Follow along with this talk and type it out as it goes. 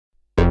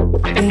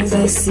Things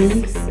I see,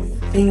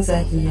 things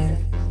I hear,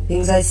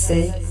 things I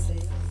say,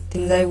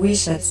 things I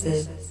wish I'd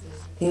said,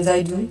 things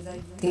I do,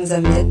 things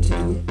I'm yet to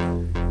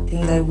do,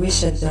 things I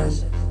wish I'd done,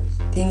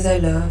 things I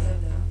love,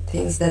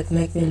 things that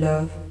make me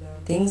love,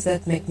 things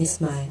that make me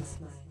smile.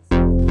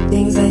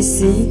 Things I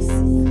see,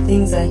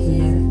 things I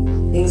hear,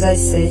 things I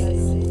say,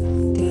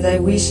 things I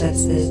wish I'd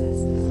said,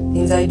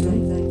 things I do,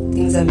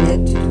 things I'm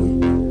yet to do,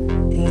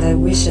 things I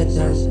wish I'd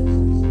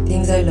done,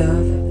 things I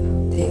love,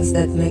 things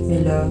that make me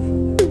love,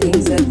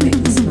 things that make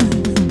me smile.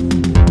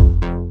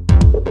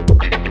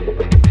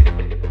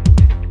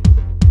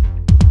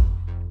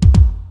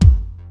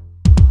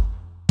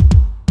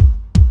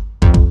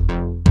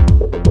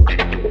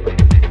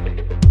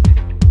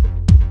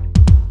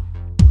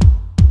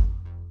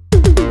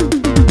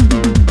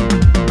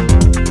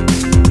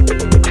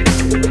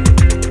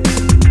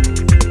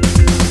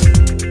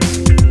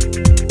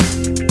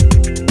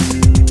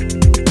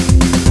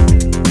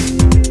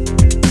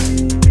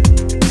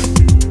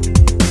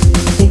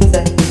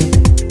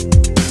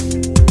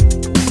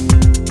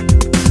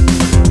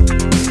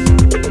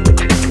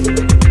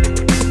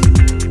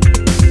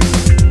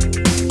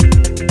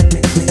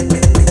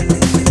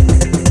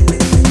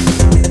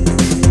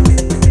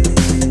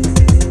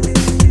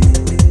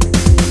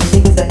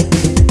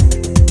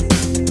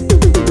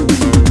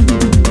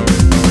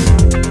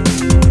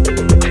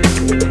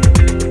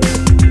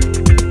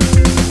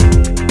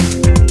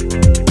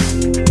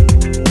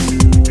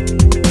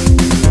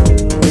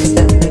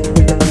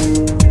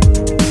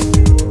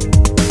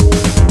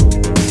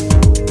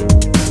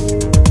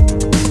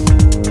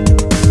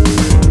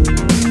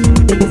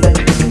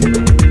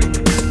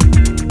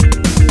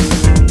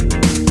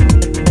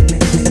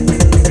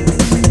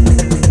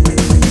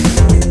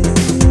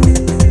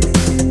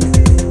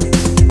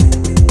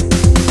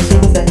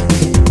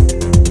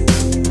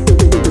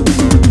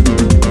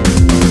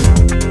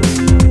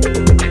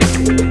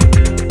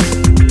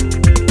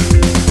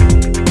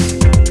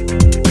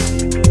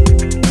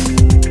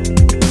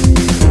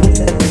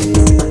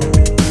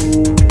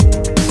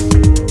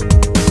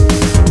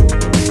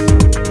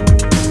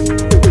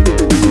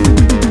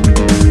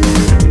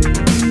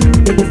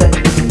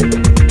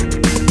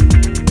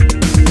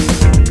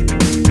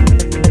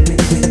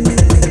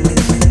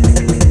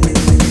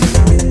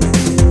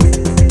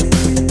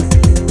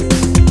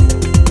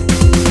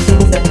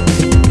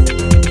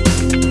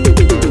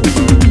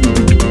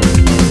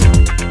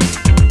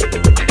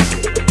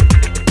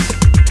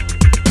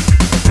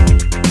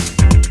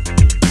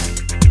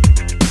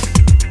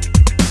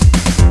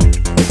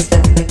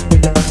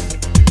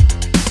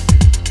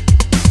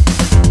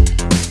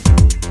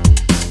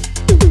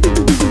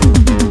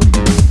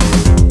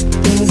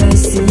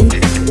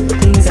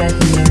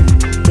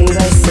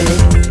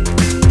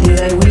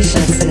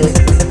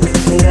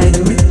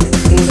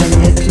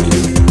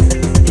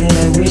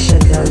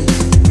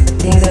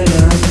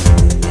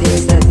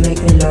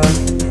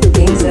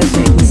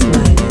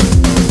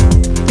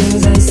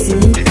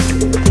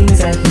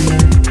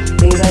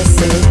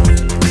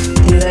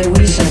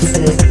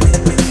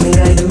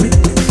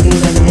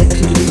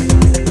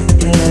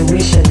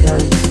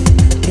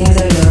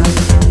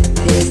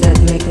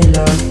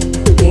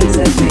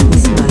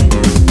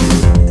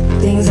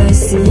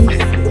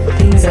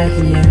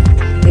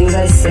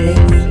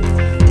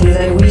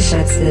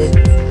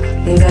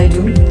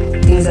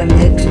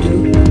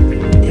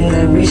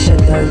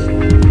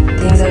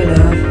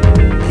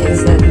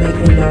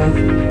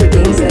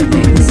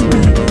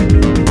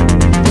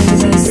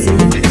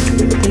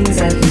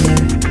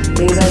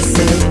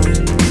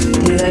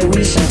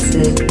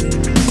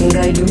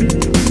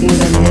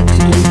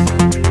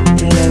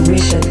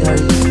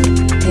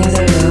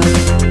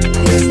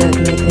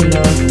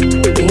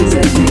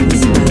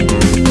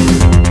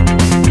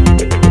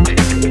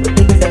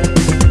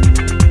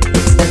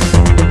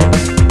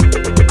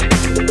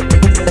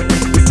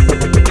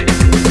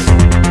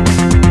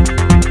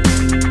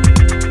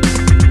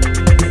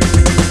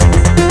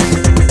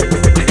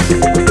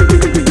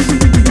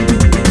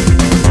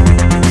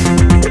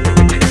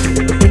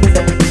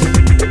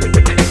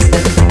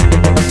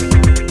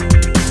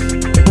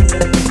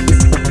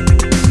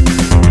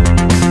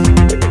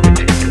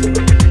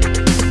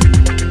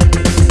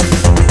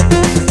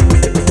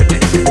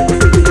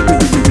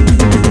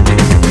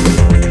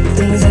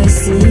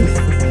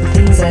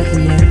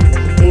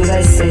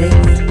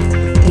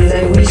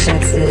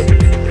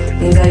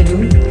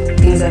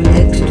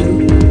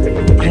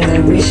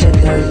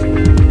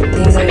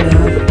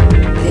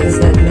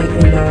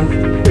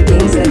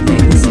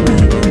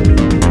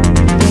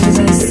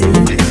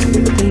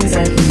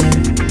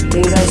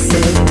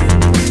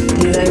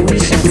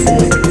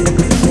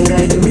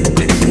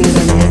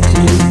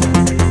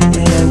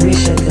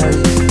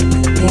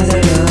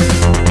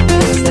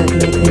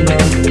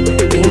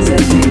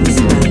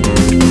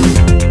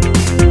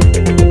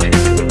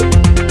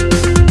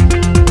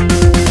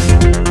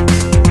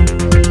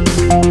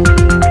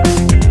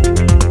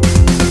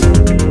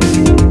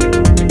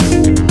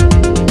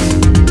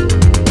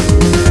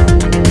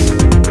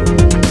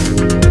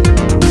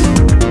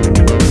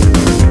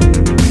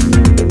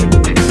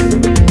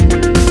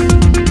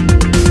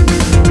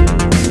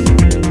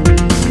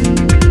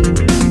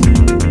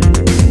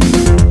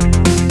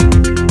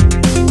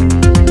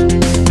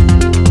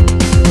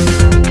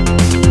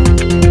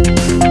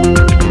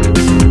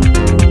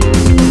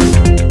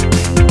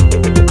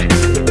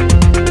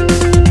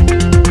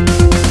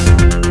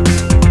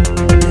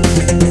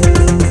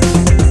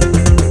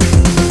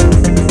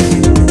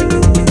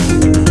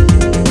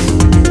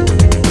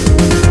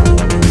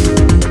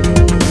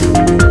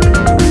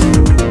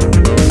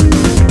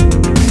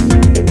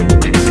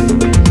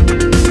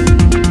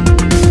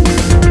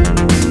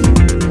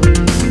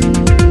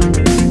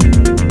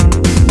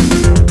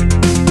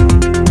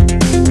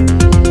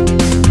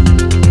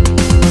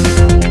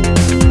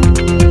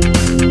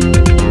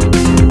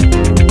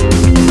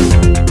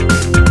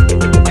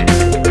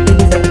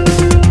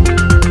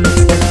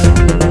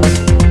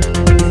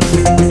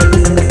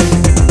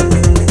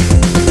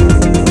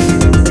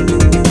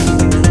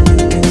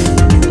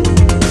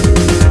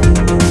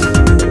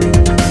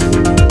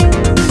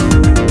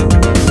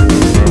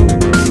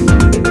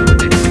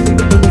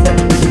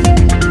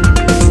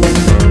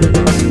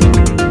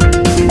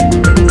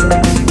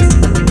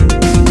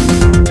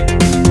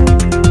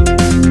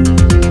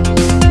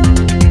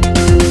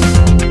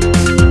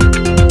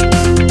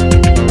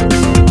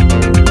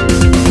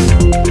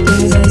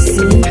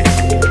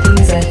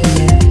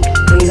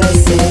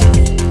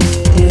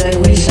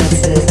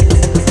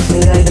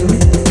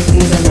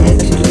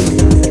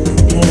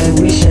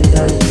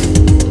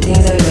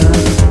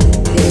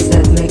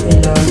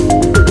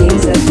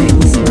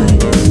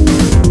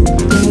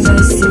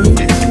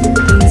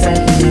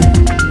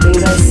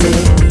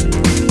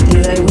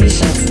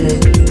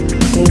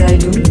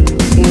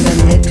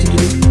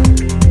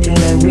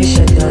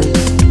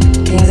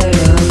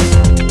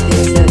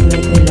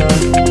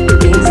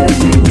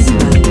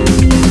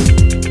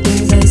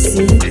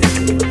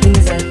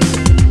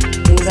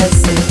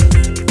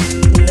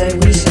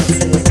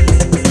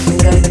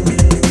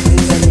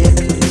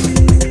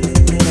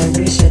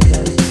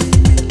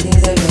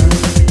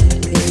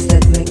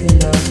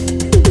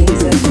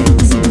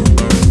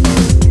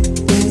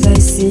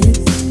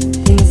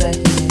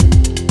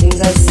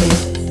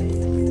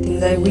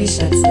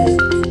 wish I'd said,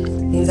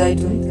 things I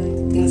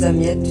do, things I'm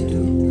yet to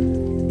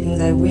do, things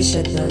I wish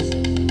I'd done,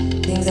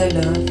 things I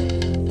love,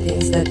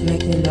 things that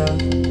make me love,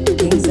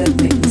 things that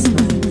make me smile.